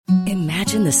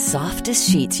Imagine the softest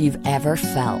sheets you've ever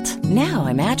felt. Now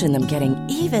imagine them getting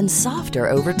even softer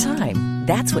over time.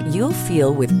 That's what you'll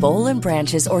feel with Boll &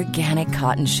 Branch's organic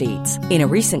cotton sheets. In a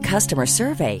recent customer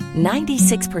survey,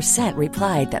 96%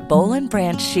 replied that Boll &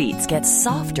 Branch sheets get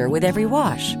softer with every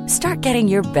wash. Start getting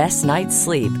your best night's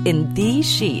sleep in these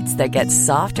sheets that get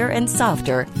softer and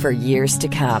softer for years to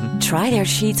come. Try their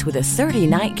sheets with a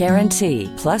 30-night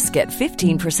guarantee. Plus, get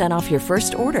 15% off your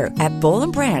first order at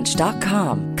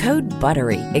bollandbranch.com. Code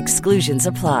BUTTERY. Exclusions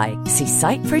apply. See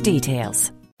site for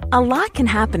details. A lot can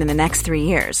happen in the next 3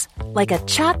 years. Like a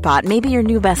chatbot may be your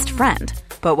new best friend.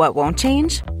 But what won't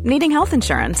change? Needing health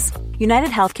insurance. United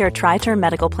Healthcare Tri-Term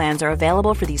Medical Plans are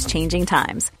available for these changing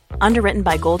times. Underwritten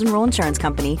by Golden Rule Insurance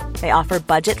Company, they offer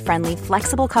budget-friendly,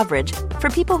 flexible coverage for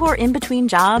people who are in between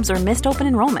jobs or missed open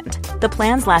enrollment. The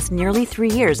plans last nearly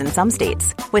 3 years in some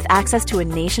states, with access to a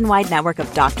nationwide network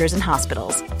of doctors and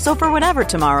hospitals. So for whatever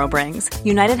tomorrow brings,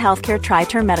 United Healthcare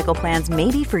Tri-Term Medical Plans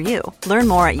may be for you. Learn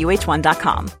more at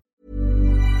uh1.com.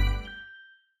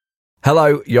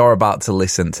 Hello, you're about to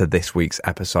listen to this week's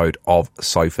episode of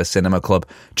Sofa Cinema Club.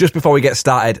 Just before we get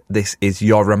started, this is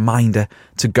your reminder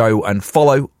to go and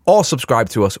follow or subscribe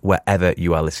to us wherever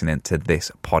you are listening to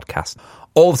this podcast.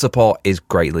 All the support is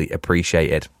greatly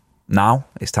appreciated. Now,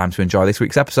 it's time to enjoy this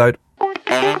week's episode.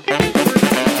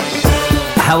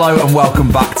 Hello and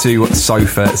welcome back to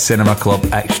Sofa Cinema Club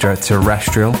Extra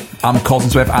Terrestrial. I'm Colton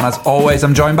Swift and as always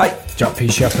I'm joined by Jack P.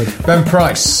 Shepherd. Ben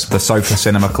Price. The Sofa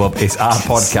Cinema Club is our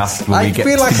podcast where we get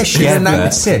feel like I should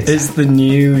announce it. It's the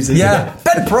news, isn't it?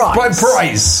 Ben Price. Ben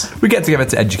Price. We get together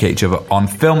to educate each other on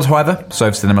films. However,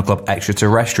 Sofa Cinema Club Extra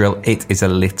Terrestrial, it is a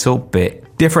little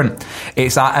bit different.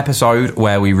 It's our episode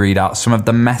where we read out some of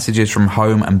the messages from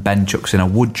home and Ben chucks in a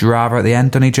would you rather at the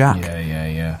end, doesn't he, Jack?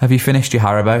 Yeah. Have you finished your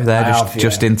Haribo there?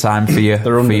 Just in time for your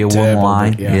one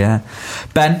line. Yeah.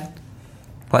 Ben,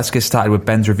 let's get started with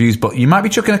Ben's reviews, but you might be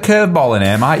chucking a curveball in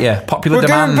here, might you? Popular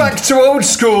demand. We're going back to old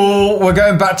school. We're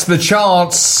going back to the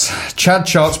charts. Chad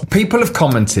charts. People have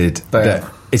commented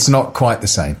that it's not quite the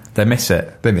same. They miss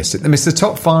it. They miss it. They miss the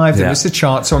top five. They miss the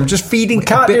chart. So I'm just feeding a bit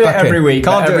back in. Can't do it every week.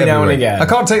 Can't do it every now and again. I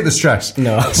can't take the stress.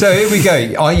 No. So here we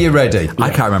go. Are you ready? I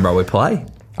can't remember how we play.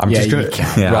 I'm just going to...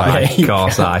 Yeah, right. Of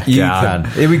course I can. You can.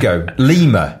 Here we go.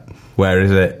 Lima. Where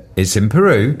is it? It's in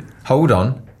Peru. Hold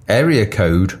on. Area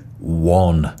code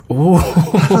 1.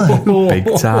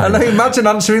 Big time. Hello, imagine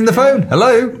answering the phone.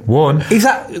 Hello. 1. Is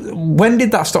that... When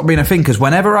did that stop being a thing? Because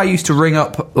whenever I used to ring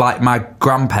up, like, my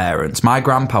grandparents, my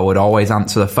grandpa would always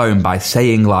answer the phone by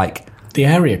saying, like... The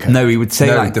area code? No, he would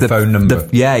say, like... the phone number.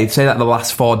 He'd say, like, the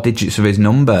last 4 digits of his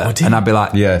number. And I'd be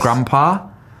like, yes. Grandpa?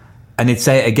 And he'd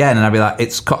say it again, and I'd be like,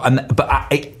 "It's."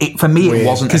 For me, it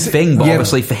wasn't a thing, but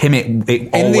obviously for him, it in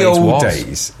always was.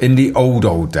 Days, in the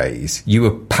old days, you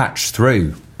were patched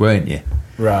through, weren't you?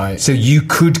 Right. So you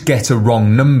could get a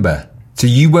wrong number. So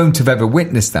you won't have ever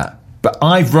witnessed that. But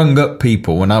I've rung up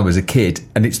people when I was a kid,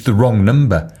 and it's the wrong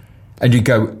number, and you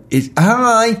go,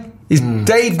 "Hi, is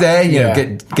Dave there?" You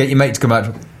know, get your mate to come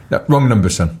out. No, wrong number,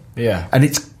 son. Yeah, and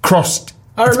it's crossed.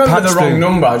 I remember the wrong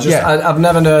number. I've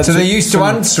never known. So they used to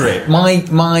answer it. My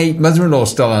mother-in-law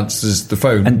still answers the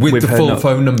phone and with the full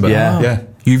phone number. Yeah.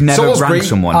 You've never rang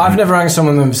someone. I've never rang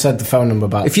someone and said the phone number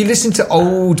back. If you listen to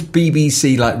old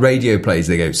BBC like radio plays,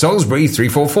 they go Salisbury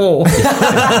 344. Right.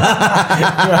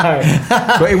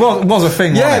 But it was a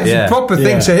thing. Yeah, it's a proper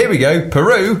thing. So here we go.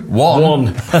 Peru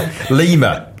 1.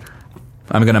 Lima.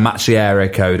 I'm going to match the area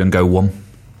code and go 1.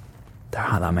 There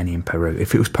aren't that many in Peru.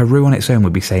 If it was Peru on its own,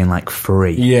 we'd be saying like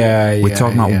 3. Yeah. We're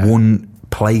talking about one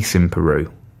place in Peru.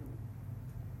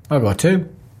 I'll go 2.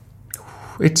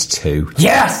 It's 2.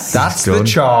 Yes! That's the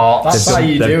chart. That's how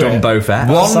you do it. They've done both apps.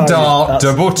 One dart,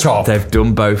 double top. They've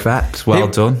done both apps. Well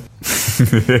done.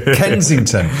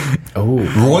 Kensington.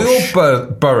 Royal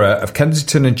Borough of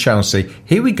Kensington and Chelsea.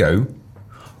 Here we go.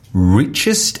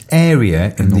 Richest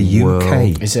area in the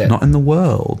UK. Is it? Not in the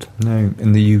world. No,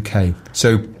 in the UK.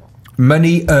 So,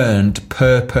 money earned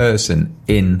per person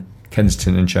in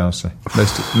Kensington and Chelsea.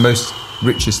 Most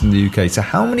richest in the UK. So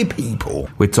how many people?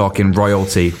 We're talking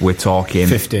royalty. We're talking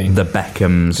 15. The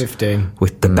Beckhams. 15.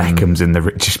 With the Beckhams in the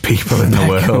richest people in the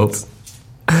world.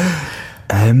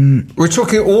 We're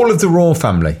talking all of the royal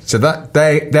family. So that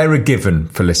they're a given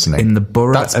for listening. In the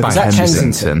borough of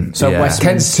Kensington. So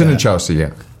Kensington and Chelsea,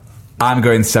 yeah. I'm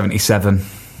going 77.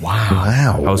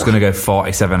 Wow. I was going to go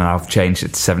 47 and I've changed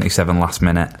it to 77 last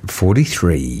minute.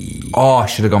 43. Oh, I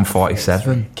should have gone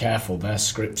 47. Careful, their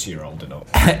scripts you're holding up.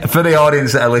 For the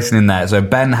audience that are listening there, so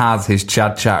Ben has his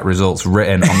Chad Chat results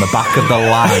written on the back of the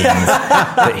lines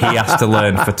that he has to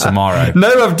learn for tomorrow. No,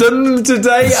 I've done them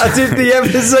today. I did the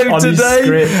episode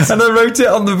today, and I wrote it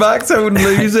on the back so I wouldn't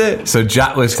lose it. So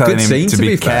Jack was telling him to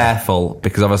be careful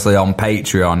because obviously on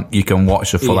Patreon you can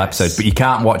watch the full episode, but you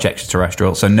can't watch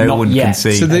Extraterrestrial, so no one can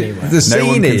see. So the scene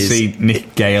one can is see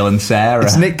Nick, Gale, and Sarah.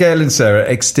 It's Nick, Gale, and Sarah.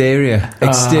 Exterior.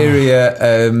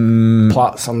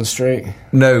 Plats on the street.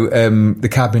 No, the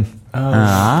cabin.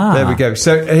 There we go.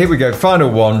 So here we go.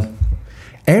 Final one.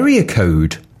 Area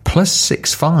code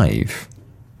 +65.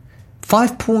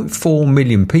 5.4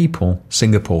 million people.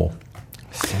 Singapore.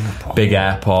 Big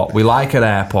airport. We like an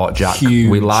airport, Jack. Huge.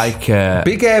 We like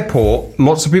big airport.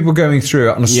 Lots of people going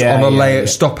through it on a layout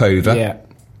stopover.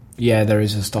 Yeah, there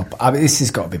is a stop. I mean, this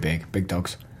has got to be big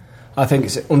dogs. I think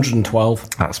it's 112.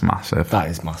 That's massive. That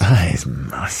is massive. That is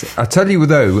massive. I tell you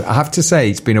though, I have to say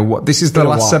it's been this is the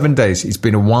last 7 days. It's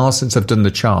been a while since I've done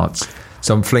the charts,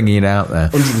 so I'm flinging it out there.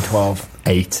 112.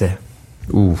 80.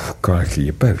 Ooh, crikey,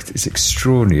 you're both. It's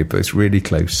extraordinary. You're both really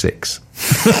close. 6.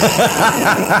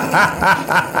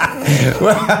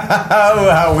 Wow,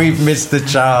 how we've missed the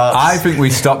charts. I think we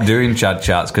stopped doing Chad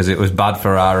Chats because it was bad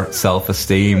for our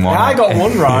self-esteem. I got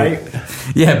one right.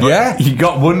 But you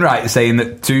got one right saying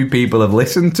that 2 people have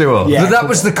listened to us. Yeah, but that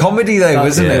was the comedy though,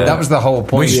 wasn't it? That was the whole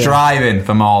point. We're striving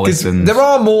for more listens. There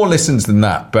are more listens than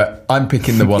that, but I'm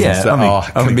picking the ones that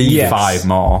can be 5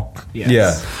 more. Yes.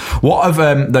 Yeah. What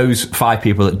of those 5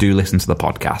 people that do listen to the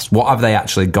podcast, what have they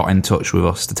actually got in touch with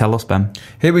us to tell us, Ben?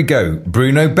 Here we go.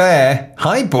 Bruno Bear.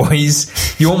 Hi, boys.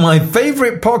 You're my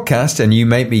favourite podcast and you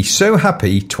make me so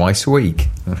happy twice a week.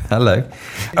 Hello.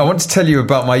 I want to tell you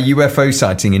about my UFO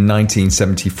sighting in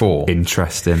 1974.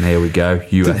 Interesting. Here we go.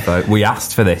 UFO. We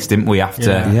asked for this, didn't we?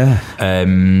 After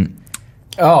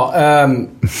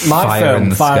my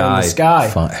film, Fire in the Sky.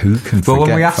 Who can forget? But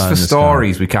when we asked Fire for in the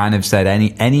stories, Sky? we kind of said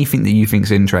anything that you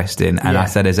think's interesting, and I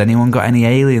said, has anyone got any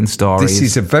alien stories? This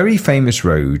is a very famous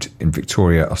road in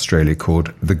Victoria, Australia,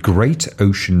 called the Great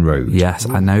Ocean Road. Yes,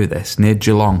 I know this. Near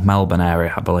Geelong, Melbourne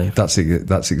area, I believe. That's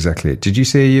exactly it. Did you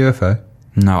see a UFO?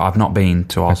 No, I've not been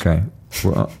to Oslo. Okay.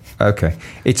 Well, okay.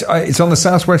 It's on the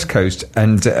southwest coast,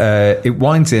 and it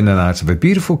winds in and out of a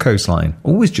beautiful coastline,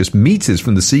 always just meters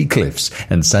from the sea cliffs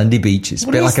and sandy beaches. A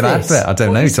bit like an advert. I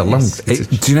don't know. It's a long.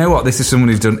 Do you know what? This is someone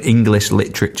who's done English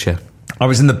literature. I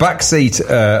was in the back seat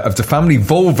of the family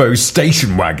Volvo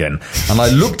station wagon, and I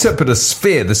looked up at a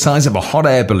sphere the size of a hot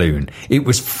air balloon. It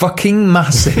was fucking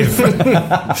massive.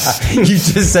 You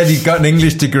just said he's got an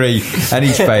English degree and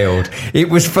he's failed.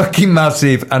 It was fucking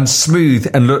massive and smooth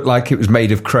and looked like it was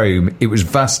made of chrome. It was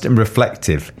vast and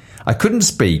reflective. I couldn't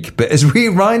speak, but as we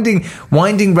were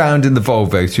winding round in the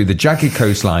Volvo through the jagged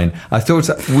coastline, I thought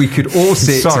we could all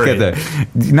sit together.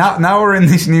 Now we're in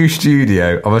this new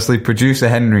studio. Obviously, producer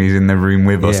Henry's in the room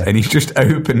with us, and he's just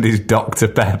opened his Dr.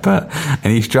 Pepper,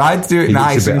 and he's tried to do it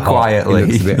nice and quietly.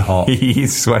 He looks a bit hot.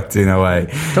 He's sweating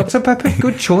away. Dr. Pepper,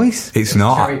 good choice. It's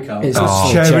not. It's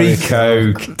Cherry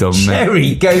Coke.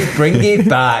 Cherry Coke, bring it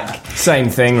back. Same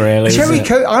thing, really. Cherry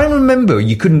Coke. I remember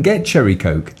you couldn't get Cherry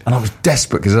Coke, and I was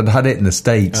desperate because I'd had it in the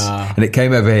States, and it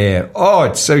came over here. Oh,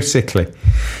 it's so sickly.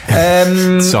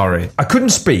 Sorry. I couldn't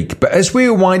speak, but as we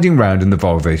were winding round in the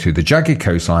Volvo through the jagged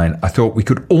coastline, I thought we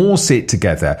could all sit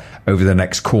together over the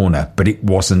next corner, but it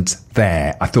wasn't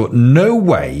there. I thought, no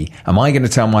way am I going to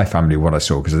tell my family what I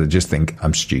saw, because I just think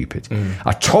I'm stupid.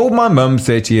 I told my mum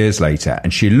 30 years later,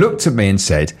 and she looked at me and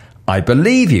said, I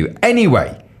believe you.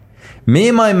 Anyway, me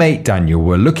and my mate Daniel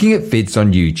were looking at vids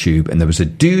on YouTube, and there was a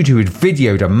dude who had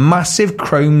videoed a massive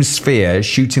chrome sphere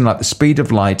shooting like the speed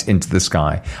of light into the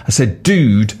sky. I said,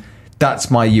 dude,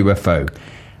 that's my UFO.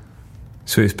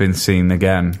 So it's been seen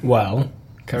again. Well,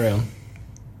 carry on.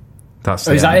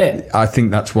 Is that it? I think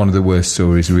that's one of the worst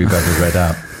stories we've ever read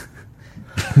out.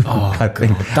 I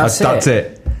think that's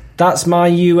it. That's my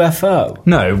UFO.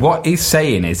 No, what he's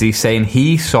saying is he's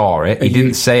saw it. He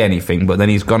didn't say anything, but then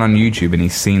he's gone on YouTube and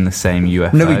he's seen the same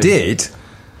UFO. No, he did.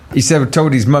 He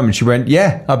told his mum, and she went,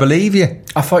 yeah, I believe you.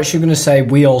 I thought she was going to say,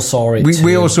 we all saw it too.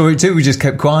 We all saw it too. We just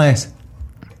kept quiet.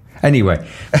 Anyway,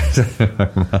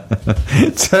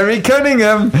 Terry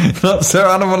Cunningham, not so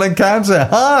animal encounter.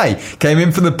 Hi, came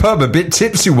in from the pub a bit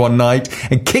tipsy one night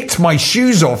and kicked my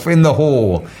shoes off in the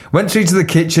hall. Went through to the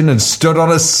kitchen and stood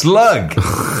on a slug.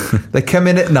 They come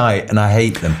in at night and I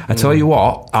hate them. I tell you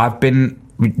what, I've been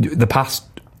the past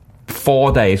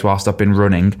 4 days whilst I've been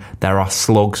running, there are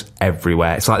slugs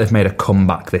everywhere. It's like they've made a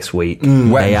comeback this week.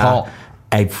 Wet they and are hot.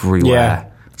 everywhere. Yeah.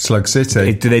 Slug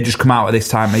City. Do they just come out at this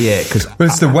time of year? Because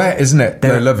It's the wet, isn't it?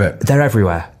 They love it. They're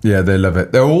everywhere. Yeah, they love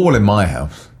it. They're all in my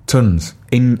house. Tons.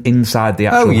 Inside the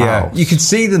actual house. You can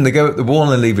see them. They go up the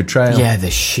wall and leave a trail. Yeah, they're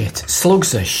shit.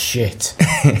 Slugs are shit.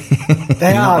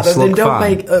 They not are. a They slug don't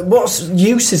fan? make. What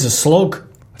use is a slug?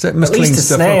 It must At least clean a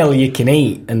stuff snail up. you can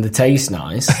eat and they taste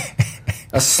nice.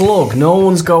 A slug, no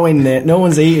one's going there. No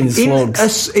one's eating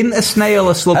slugs. In a snail,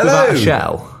 a slug Hello. without a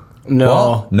shell?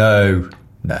 No. What? No.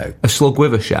 A slug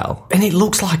with a shell? And it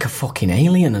looks like a fucking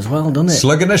alien as well, doesn't it?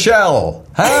 Slug in a shell.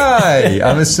 Hi,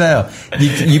 I'm a snail.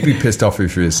 You'd be pissed off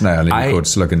if you were a snail and you called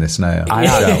Slug in a snail.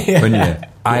 I Wouldn't you?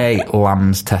 I ate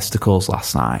lamb's testicles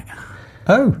last night.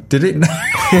 Oh, did it?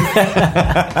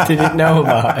 Didn't know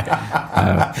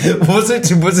about it. Was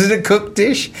it a cooked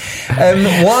dish?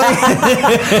 Why?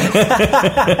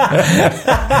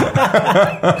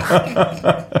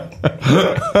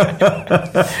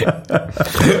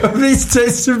 These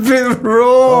taste a bit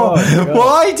raw.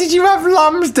 Why did you have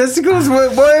lamb's testicles?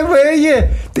 Where were you?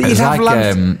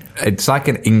 It's like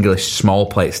an English small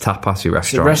plates tapasy It's a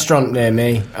restaurant. restaurant near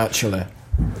me, actually.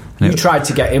 You tried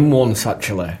to get in once,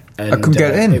 actually. And, I couldn't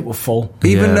get in. It was full.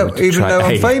 Even though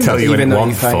I'm famous. Tell you Even when it though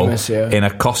was you're full, famous, yeah. in a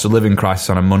cost of living crisis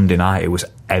on a Monday night, it was.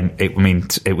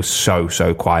 It was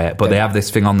so quiet. But they have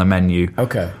this thing on the menu,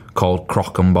 called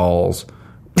crock and balls,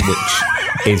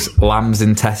 which is lamb's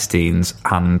intestines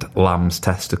and lamb's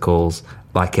testicles,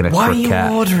 like in a Why croquette. are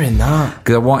you ordering that?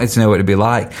 Because I wanted to know what it'd be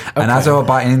like. And as I was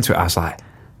biting into it, I was like,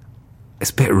 it's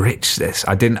a bit rich, this.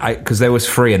 Because there was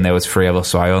 3 and there was 3 of us,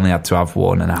 so I only had to have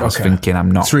one. And I was thinking,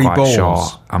 I'm not 3 quite balls. sure.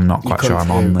 I'm not quite sure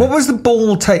I'm on there. What was the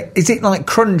ball take? Is it like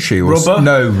crunchy or Rubber?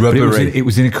 No, But rubbery. it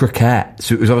was in a croquette,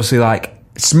 so it was obviously like,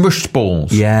 Smushed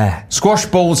balls. yeah. Squash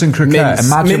balls and croquette.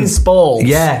 Mince balls.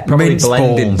 Yeah, probably Mince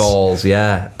blended balls. balls,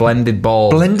 yeah. Blended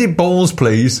balls. Blended balls,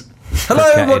 please. Hello,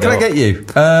 Croquetted what can I up. get you?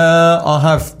 I'll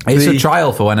have It's the a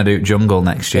trial for when I do jungle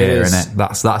next It year, is. isn't it?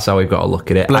 That's how we've got to look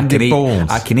at it. Blended I balls.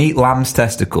 I can eat lamb's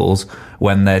testicles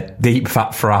when they're deep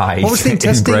fat fried. What was the in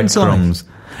intestines breadcrumbs.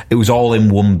 It was all in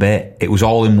one bit. It was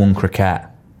all in one croquette.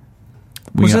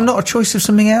 Was there not a choice of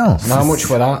something else? How much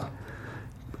for that?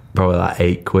 Probably like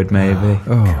 £8 maybe.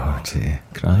 Oh dear.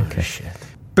 Shit.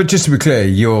 But just to be clear,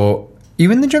 you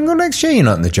in the jungle next year? You're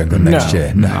not in the jungle next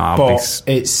year? No, I'll be But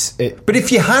But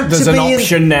if you had There's to an be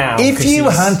option now, if 'cause you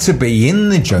he's- had to be in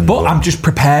the jungle, But I'm just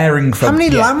preparing for. how many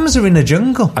lambs are in a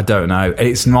jungle? I don't know.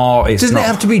 It's more. Doesn't it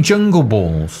have to be jungle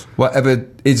balls? Whatever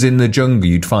is in the jungle,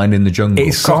 you'd find in the jungle.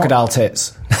 It's crocodile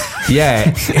tits. Yeah,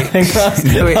 no,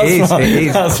 it is. It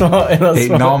is.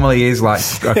 It normally is like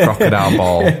a crocodile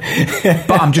ball.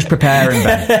 But I'm just preparing,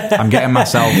 Ben. I'm getting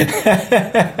myself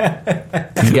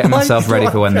ready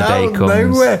for when the day comes.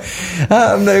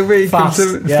 Out of nowhere, it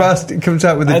Fast, it comes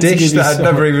out with a I had to dish give you that I'd some-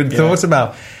 never even yeah. thought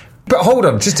about. But hold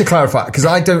on, just to clarify, because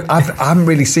I haven't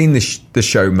really seen the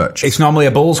show much. It's normally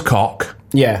a bull's cock.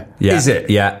 Yeah. Yeah. Is it?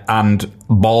 Yeah, and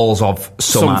balls of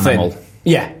some Something. animal.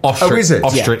 Yeah. Ostrich, Oh, is it?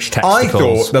 Ostrich I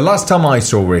testicles. thought the last time I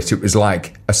saw it, it was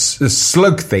like a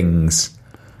slug things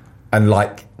and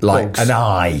like Bugs. an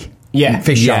eye. Yeah.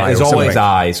 Fish Yeah, eye. there's or always something.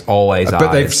 eyes. Always eyes.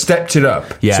 But they've stepped it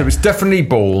up. Yeah. So it's definitely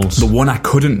balls. The one I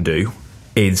couldn't do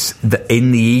is that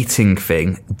in the eating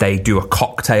thing, they do a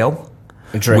cocktail.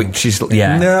 A drink. Which is, No.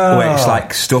 where it's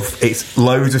like stuff, it's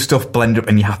loads of stuff blended up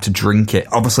and you have to drink it.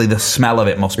 Obviously, the smell of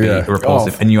it must be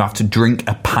repulsive and you have to drink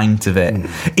a pint of it.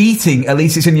 Eating, at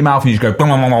least it's in your mouth and you just go...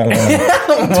 Hold on. I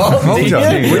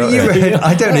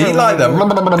don't eat like that.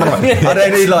 I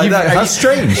don't eat like that. How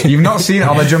strange. You've not seen it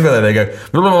on the jungle there, they go...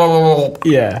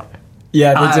 Yeah.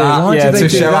 Yeah, they do. Why yeah, do they they do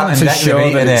do that? that to show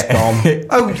that it's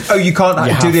gone. Oh, you can't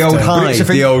You do the have old to. high, It's a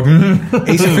thing- the old...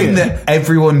 It's a thing that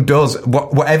everyone does.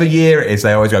 Whatever year it is,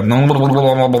 they always go...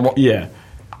 Yeah.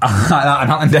 And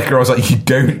Alan Decker, I was like, you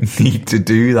don't need to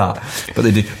do that. But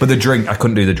they do. But the drink, I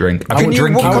couldn't do the drink. I think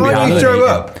drinking why could be don't you hard. throw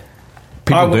up?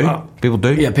 People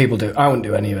do. Yeah, people do. I wouldn't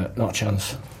do any of it. Not a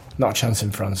chance. Not a chance in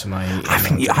France. Am I?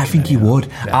 I think he would.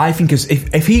 Yeah. I think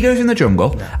if he goes in the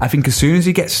jungle, I think as soon as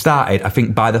he gets started, I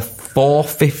think by the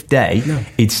 4th, 5th day,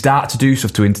 he'd start to do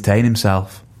stuff to entertain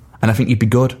himself. And I think he'd be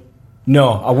good. No,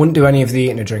 I wouldn't do any of the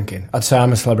eating or drinking. I'd say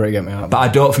I'm a celebrity, get me out. But I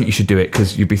don't think you should do it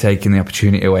because you'd be taking the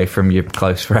opportunity away from your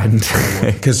close friend.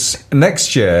 Because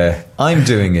next year, I'm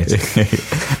doing it. I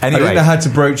Anyway, don't know how to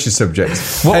broach the subject.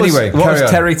 what was carry on.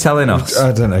 Terry telling us?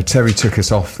 I don't know. Terry took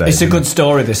us off there. It's a didn't good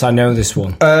story, this. I know this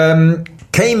one.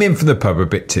 Came in from the pub a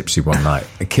bit tipsy one night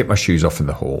and kicked my shoes off in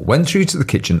the hall. Went through to the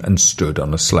kitchen and stood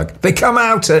on a slug. They come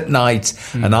out at night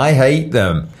and I hate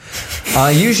them.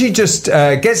 I usually just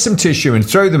get some tissue and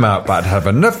throw them out, but I'd have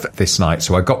enough this night,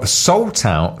 so I got the salt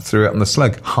out, threw it on the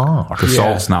slug hard. The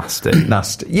salt's nasty.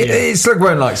 Nasty. Yeah, slug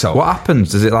won't like salt. What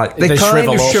happens? Does it like... They kind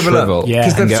of shrivel up. Yeah.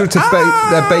 Because they're sort of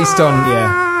they're based on...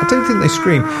 Yeah. I don't think they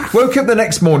scream. Woke up the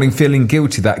next morning feeling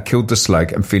guilty that I killed the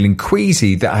slug and feeling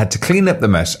queasy that I had to clean up the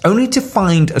mess, only to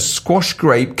find a squash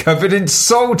grape covered in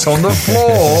salt on the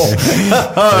floor.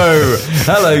 Oh,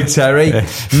 hello, Terry.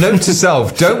 Note to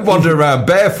self, don't wander around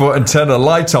barefoot and turn a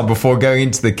light on before going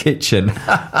into the kitchen.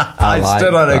 I like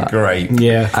stood on that. a grape.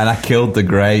 Yeah. And I killed the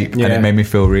grape, and Yeah. it made me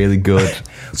feel really good.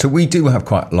 So we do have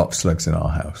quite a lot of slugs in our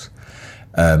house.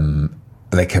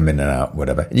 They come in and out,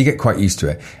 whatever. And you get quite used to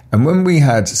it. And when we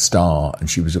had Star and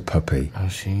she was a puppy,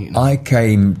 I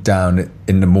came down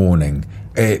in the morning.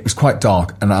 It was quite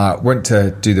dark, and I went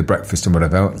to do the breakfast and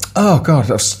whatever. I went, oh,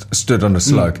 God, I've stood on a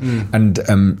slug.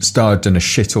 And Star had done a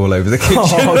shit all over the kitchen.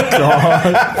 Oh,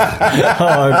 God.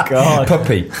 Oh, God.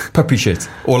 Puppy shit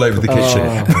all over the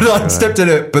kitchen. But I stepped in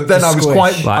it, but then I was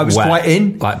Squish. quite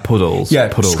in. Like puddles. Yeah,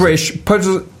 puddles. squish,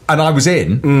 puddle, and I was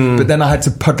in, but then I had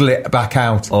to puddle it back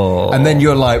out. Oh. And then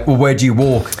you're like, well, where do you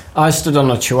walk? I stood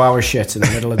on a chihuahua shit in the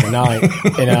middle of the night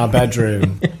in our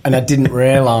bedroom, and I didn't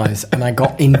realise, and I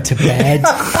got into bed.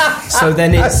 So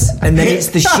then it's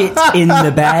the shit in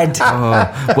the bed.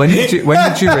 Oh. When did you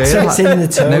realise? So it's in the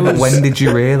toes. No, but when did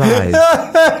you realise?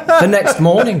 The next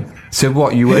morning. So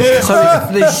what, you were... So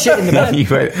there's shit in the bed. You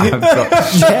went,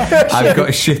 I've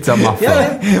got shit on my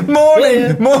foot.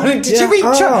 Morning. Did you eat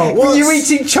chocolate? Were you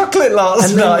eating chocolate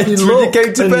last night when you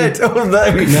go to bed? Oh, no.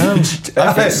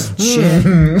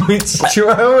 It's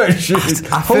chihuahua shit.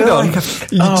 Hold on. Do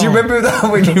you remember that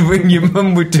when your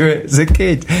mum would do it as a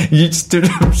kid? You'd stood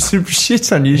up some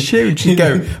shit on your shoe and she'd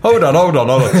go, hold on. Oh,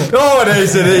 it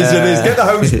is. Get the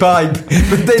hose pipe.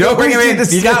 But they Don't bring them in.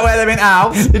 You can't wear them in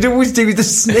house. They'd always do the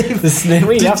sniff. The sniff.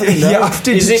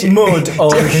 Is it mud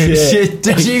or shit?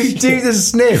 Did you do the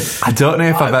sniff? I don't know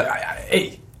if I've...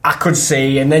 I could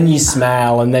see, and then you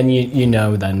smell, and then you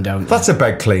know, then don't you? That's a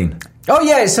bed clean. Oh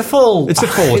yeah, it's a full.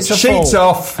 Sheets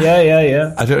off.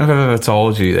 Yeah. I don't know if I've ever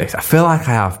told you this. I feel like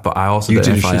I have, but I also You don't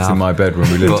know did if I shit have. in my bed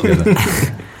when we lived together.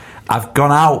 I've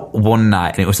gone out one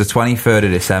night, and it was the 23rd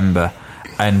of December,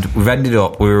 and we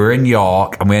were in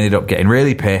York, and we ended up getting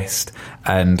really pissed,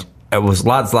 and it was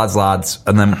lads,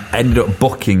 and then ended up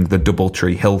booking the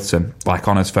Doubletree Hilton, like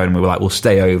on his phone, and we were like, we'll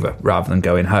stay over rather than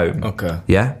going home. Okay.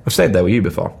 Yeah? I've stayed there with you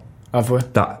before. Have we?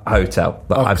 That hotel.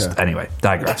 Anyway,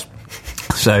 digress.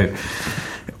 So,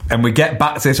 and we get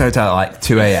back to this hotel at like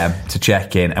 2 a.m. to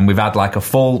check in, and we've had like a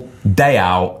full day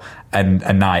out and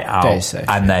a night out. Day safe,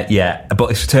 and then,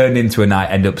 but it's turned into a night,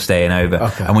 end up staying over.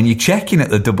 Okay. And when you check in at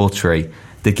the Doubletree,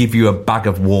 they give you a bag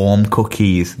of warm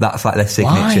cookies. That's like their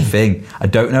signature thing. I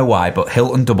don't know why, but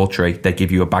Hilton Doubletree, they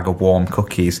give you a bag of warm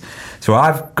cookies. So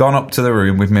I've gone up to the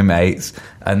room with my mates,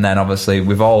 and then obviously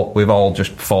we've all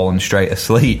just fallen straight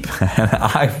asleep. And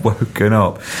I've woken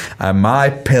up, and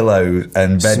my pillows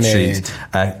and bed sheets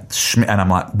and I'm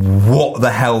like, what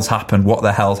the hell's happened?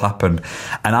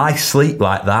 And I sleep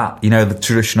like that. You know, the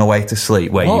traditional way to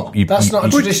sleep, where That's not a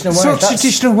traditional way. It's not a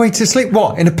traditional way to sleep.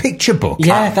 What, in a picture book?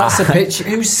 Yeah, that's a picture.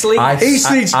 Who sleeps? Who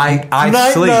sleeps?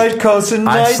 I sleep. Night, Carson.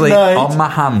 I sleep night. on my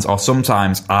hands, or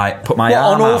sometimes I put my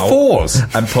arm on all out fours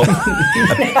and put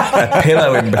a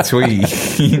pillow in between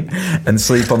and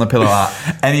sleep on the pillow.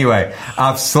 Anyway,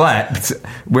 I've slept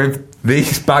with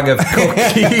this bag of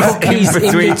cookies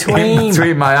in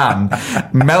between my hand,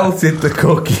 melted the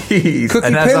cookies,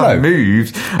 and as I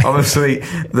moved, obviously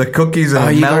the cookies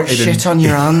are melted. You got shit on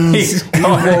your hands. You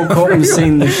woke up and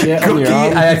seen the shit on your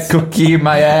hands. I had cookie in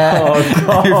my hair. Oh,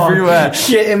 God. Everywhere.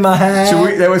 Shit in my hair. So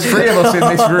there was 3 of us in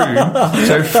this room.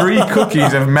 So 3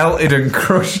 cookies have melted and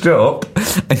crushed up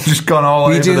and just gone all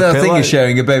over the pillow. You do that thing of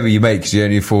sharing a bed with your mate because you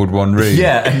only afford one room.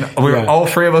 Yeah, and we were all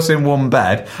 3 of us in one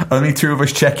bed. Only 2 of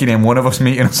us checking in. One of us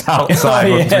meeting us outside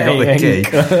once we got the key.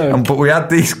 But we had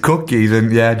these cookies,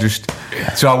 and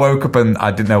so I woke up and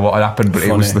I didn't know what had happened, but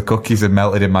it was the cookies had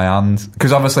melted in my hands.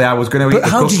 Because obviously I was going to eat the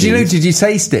cookies. But how did you know? Did you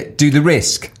taste it? Do the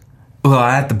risk? Well,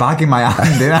 I had the bag in my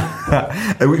hand, didn't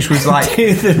I? Which was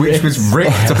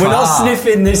ripped apart. We're not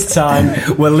sniffing this time.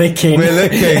 We're licking.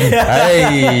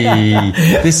 Hey,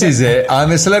 this is it.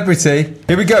 I'm a celebrity.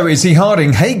 Here we go. Izzy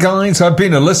Harding. Hey guys, I've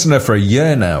been a listener for a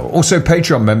year now. Also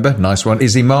Patreon member. Nice one.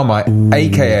 Izzy Marmite,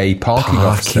 aka parking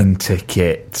officer.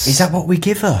 tickets. Is that what we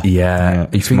give her? Yeah.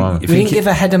 We didn't give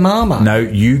her head of Marmite. No,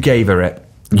 you gave her it.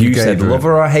 You said gave her love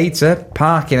her or hate her,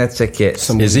 parking her tickets.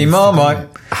 Izzy Marmite.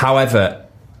 However,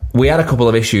 we had a couple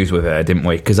of issues with her, didn't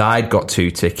we? Because I'd got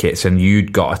 2 tickets and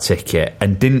you'd got a ticket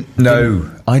and didn't.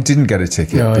 I didn't get a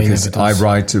ticket because I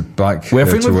ride a bike. I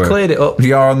think we've cleared it up.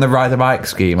 You're on the ride a bike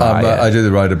scheme, I do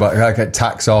the ride a bike. I get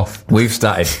tax off. We've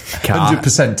started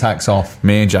 100% tax off.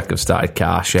 Me and Jack have started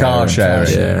car sharing.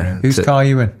 Yeah. Whose car are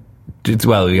you in?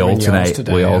 Well, we alternate.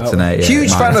 Yeah.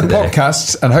 Huge fan of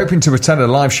podcasts and hoping to attend a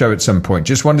live show at some point.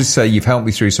 Just wanted to say you've helped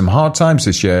me through some hard times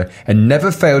this year and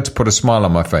never failed to put a smile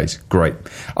on my face. Great.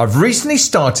 I've recently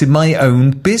started my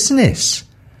own business.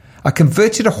 I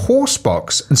converted a horse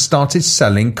box and started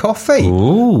selling coffee.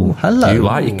 Ooh, hello. Do you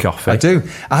like your coffee? I do.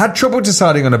 I had trouble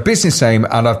deciding on a business name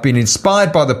and I've been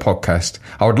inspired by the podcast.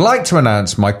 I would like to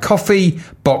announce my coffee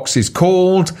box is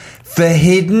called The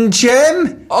Hidden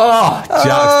Gem. Oh,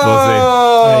 Jack's buzzing.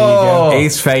 There you go.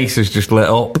 His face is just lit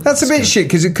up. That's a bit shit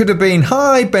because it could have been,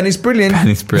 hi, Ben is brilliant. Ben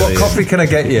is brilliant. What coffee can I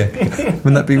get you?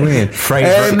 Wouldn't that be weird?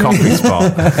 Favourite coffee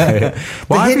spot.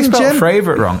 Why have you spelled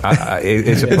favourite wrong?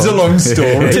 It's a long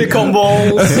story. Tick on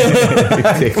balls.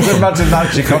 Imagine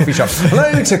that's your coffee shop.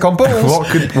 Hello, tick on balls.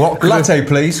 What could latte,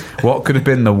 please. What could have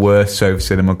been the worst Sofa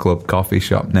Cinema Club coffee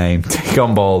shop name? Tick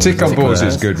on balls. Tick on balls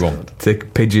is a good one.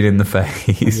 Pigeon in the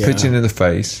face. Yeah. Pigeon in the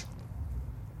face.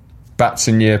 Bats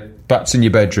in your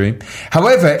bedroom.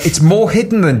 However, it's more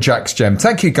hidden than Jack's gem.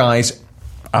 Thank you, guys.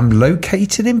 I'm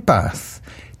located in Bath,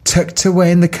 tucked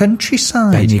away in the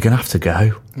countryside. Ben, you're going to have to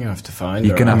go. You have to find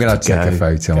I'm going to have to take a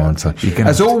photo, aren't I?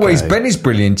 As always, Ben is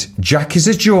brilliant, Jack is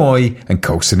a joy, and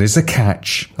Coulson is a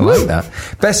catch. I like that.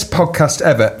 Best podcast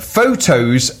ever.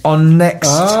 Photos on next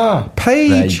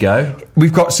page. There you go.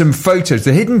 We've got some photos.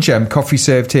 The Hidden Gem coffee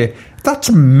served here.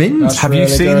 That's mint. Have you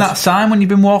seen that sign when you've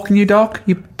been walking your dog?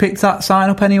 You picked that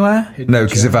sign up anywhere? No,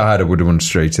 because if I had, I would have went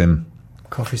straight in.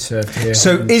 Coffee served here.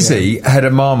 So Izzy had a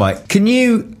Marmite. Can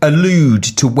you allude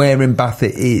to where in Bath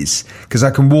it is? Because I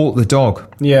can walk the dog.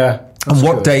 Yeah. And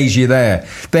what days you're there?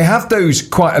 They have those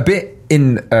quite a bit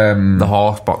in the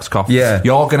horse box coffee. Yeah.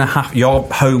 You're going to have your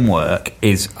homework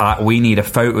is we need a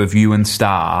photo of you and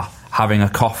Star having a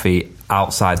coffee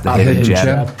outside the Hidden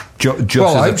Gem.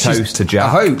 Just as a toast to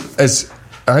Jack.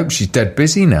 I hope she's dead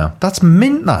busy now. That's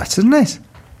mint, that, isn't it?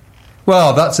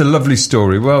 Well, that's a lovely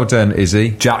story. Well done,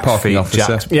 Izzy. Jack's buzzing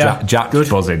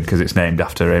because it's named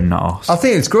after him, not us. I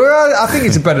think it's good. I think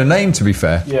it's a better name, to be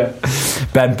fair. Yeah.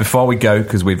 Ben, before we go,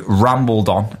 because we've rambled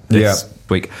on this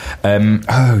week. Here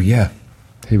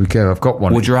we go. I've got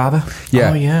one. Would you rather?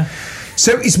 Yeah. Oh, yeah.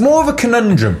 So it's more of a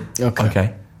conundrum.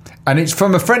 Okay. And it's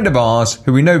from a friend of ours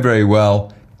who we know very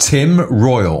well, Tim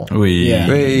Royal. Tim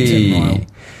Royal.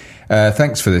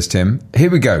 Thanks for this, Tim.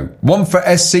 Here we go. One for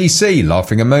SCC,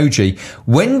 laughing emoji.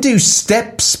 When do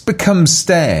steps become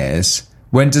stairs?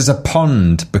 When does a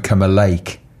pond become a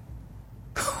lake?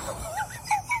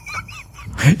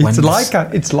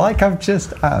 It's like I've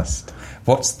just asked.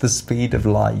 What's the speed of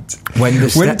light? When do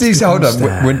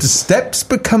steps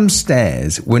become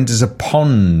stairs? When does a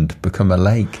pond become a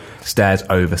lake? Stairs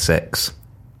over 6.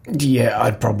 Yeah,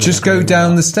 I'd probably just go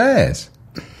down the stairs,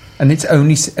 and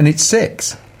it's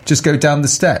 6. Just go down the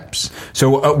steps.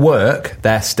 So at work,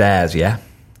 they're stairs, yeah?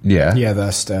 Yeah. Yeah,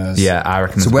 they're stairs. Yeah, I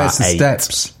reckon. So where's the 8.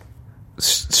 steps?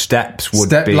 Steps would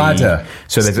step be ladder.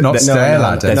 So there's not stair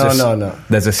ladder. No.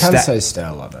 There's a step. Say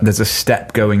stair ladder. There's a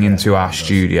step going into our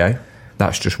studio.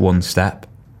 That's just one step.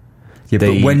 Yeah,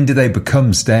 but when do they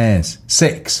become stairs?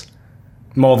 6.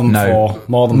 More than 4.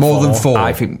 More than 4.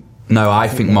 I think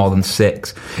more than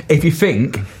 6. If you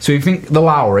think the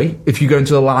Lowry, if you go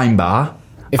into the Lime Bar,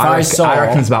 I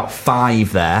reckon it's about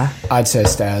 5 there. I'd say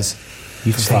stairs.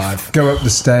 You for 5. Go up the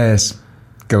stairs.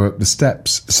 Go up the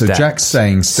steps. So Jack's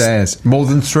saying stairs. More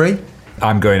than 3?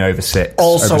 I'm going over 6.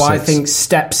 Also, over 6. I think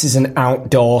steps is an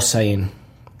outdoor saying.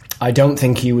 I don't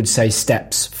think he would say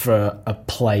steps for a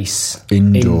place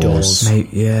indoors. Mate,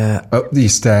 yeah. Up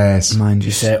these stairs. Mind you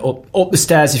say up the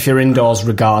stairs if you're indoors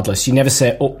regardless. You never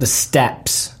say up the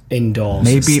steps indoors.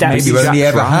 Maybe you only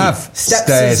ever have steps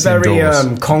stairs is very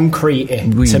indoors.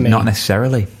 concrete-y to me. Not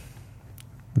necessarily.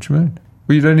 What do you mean?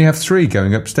 Well, you'd only have 3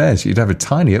 going upstairs. You'd have a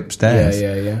tiny upstairs.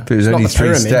 Yeah. But it was only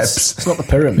 3 steps. It's not the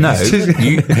pyramid. No,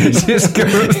 just go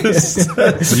up the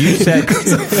stairs. You said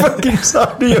it's a fucking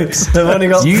tiny upstairs. They've only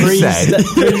got 3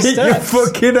 steps. Your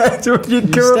fucking head when you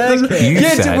go up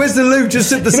the where's the loo?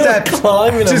 Just at the steps.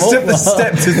 Just up the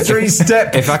steps to 3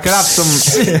 steps. If I could have some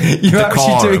You're decorum.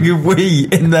 actually doing a wee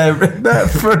in there in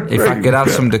that front If room. I could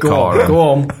have some decorum. Go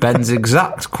on. Ben's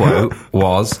exact quote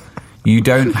was, "You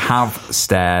don't have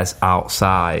stairs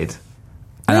outside."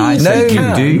 And I said,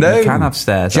 you do. No. You can have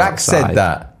stairs Jack outside. said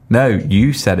that. No,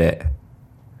 you said it.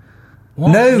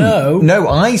 What? No,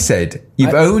 I said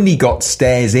you've only got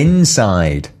stairs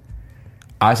inside.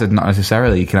 I said not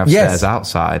necessarily. You can have stairs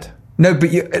outside. No,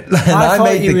 but you. And I thought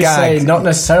made you the were gag. saying not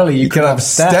necessarily. You can have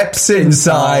steps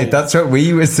inside. That's what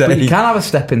we were saying. But you can have a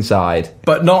step inside.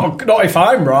 But not if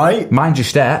I'm right. Mind your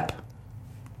step.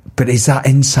 But is that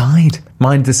inside?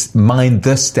 Mind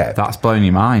the step. That's blowing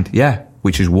your mind. Yeah,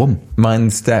 which is one.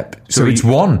 Mind step. So it's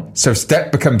one. So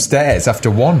step becomes stairs after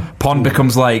one. Pond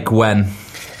becomes lake when?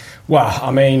 Well,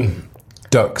 I mean,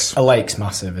 Ducks. a lake's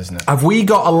massive, isn't it? Have we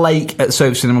got a lake at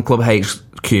Soap Cinema Club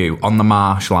HQ on the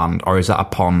marshland, or is that a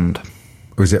pond?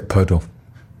 Or is it a puddle?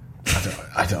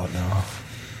 I don't know.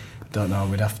 Don't know.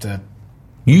 We'd have to.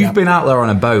 You've been out there on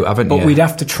a boat, haven't you? But we'd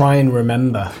have to try and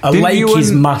remember. A Didn't lake you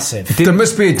is and- massive. There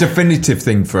must be a definitive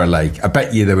thing for a lake. I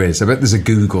bet you there is. I bet there's a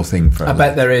Google thing for a I lake.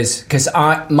 bet there is, because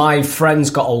my friend's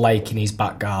got a lake in his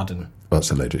back garden. That's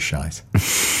a load of shite.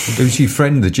 Who's your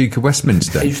friend, the Duke of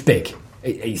Westminster? It's big.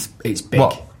 It's big.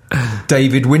 What?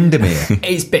 David Windermere?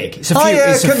 It's big. It's a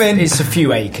few, come in. It's a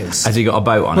few acres. Has he got a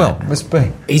boat on Well, it? must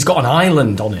be. He's got an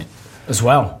island on it as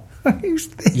well. Who's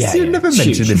this? Yeah, You've yeah, never it's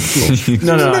mentioned him huge.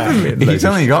 before. No. He's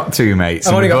only got two mates.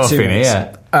 I've only got two in mates.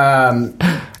 here.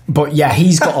 But yeah,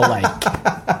 he's got a lake.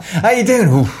 How you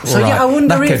doing? So yeah, I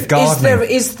wonder if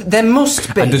there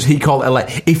must be. And does he call it a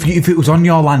lake? If it was on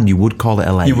your land, you would call it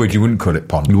a lake. You wouldn't call it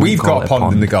pond. wouldn't We've call got it a pond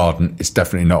pond. in the garden. It's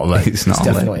definitely not a lake. It's not It's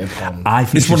a definitely lake. a pond. I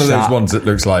think It's you one of should those start- ones that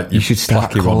looks like You should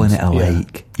start placky calling ones. it a Yeah.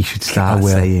 lake. You should start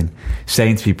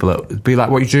saying to people, be like,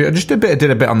 "What you do?" I just did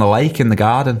a bit on the lake in the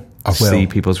garden. I will. See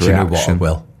people's Do you know reaction. what?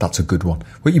 I will. That's a good one.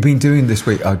 What you been doing this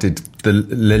week? I did the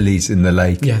lilies in the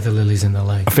lake. Yeah, the lilies in the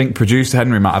lake. I think producer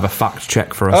Henry might have a fact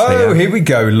check for us Oh, here. here we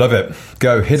go. Love it.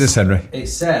 Go, hit us, Henry. It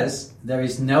says there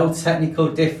is no technical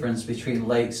difference between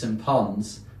lakes and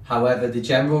ponds. However, the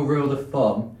general rule of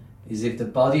thumb is if the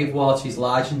body of water is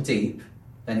large and deep,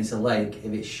 then it's a lake.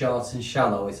 If it's short and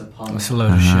shallow, it's a pond. That's a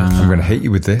load of shit. I'm going to hit you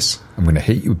with this. I'm going to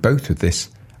hit you both with this.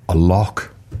 A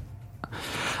lock.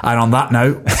 And on that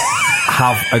note,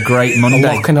 have a great Monday.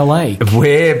 A lock and a lake.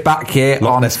 We're back here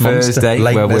Loch on Ness Monster. Thursday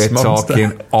Lake where Ness we're Monster.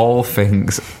 talking all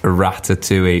things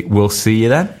Ratatouille. We'll see you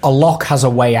then. A lock has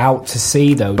a way out to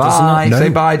sea, though, Bye. doesn't it? Say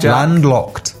bye, Jack.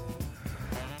 Landlocked.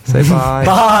 Say bye.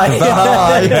 Bye.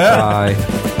 Bye. Bye.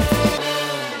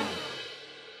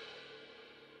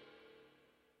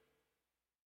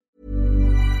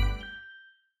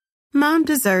 Mom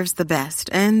deserves the best,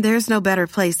 and there's no better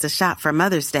place to shop for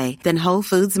Mother's Day than Whole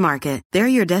Foods Market. They're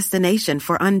your destination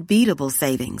for unbeatable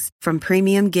savings, from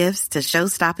premium gifts to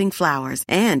show-stopping flowers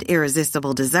and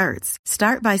irresistible desserts.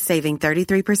 Start by saving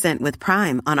 33% with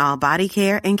Prime on all body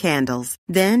care and candles.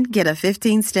 Then get a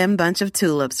 15-stem bunch of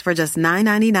tulips for just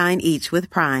 $9.99 each with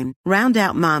Prime. Round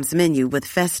out Mom's menu with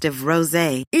festive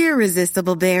rosé,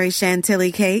 irresistible berry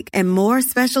chantilly cake, and more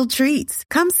special treats.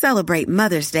 Come celebrate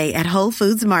Mother's Day at Whole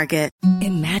Foods Market.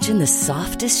 Imagine the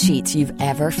softest sheets you've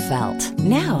ever felt.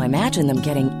 Now imagine them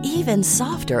getting even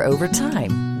softer over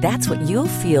time. That's what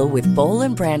you'll feel with Boll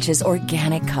 & Branch's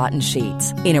organic cotton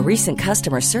sheets. In a recent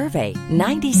customer survey,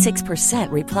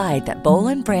 96% replied that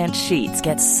Boll & Branch sheets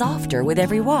get softer with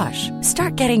every wash.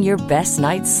 Start getting your best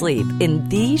night's sleep in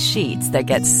these sheets that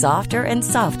get softer and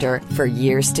softer for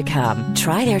years to come.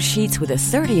 Try their sheets with a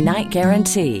 30-night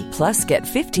guarantee. Plus, get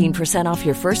 15% off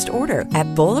your first order at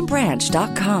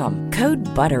bollandbranch.com. Code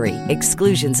BUTTERY.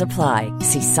 Exclusions apply.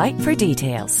 See site for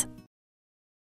details.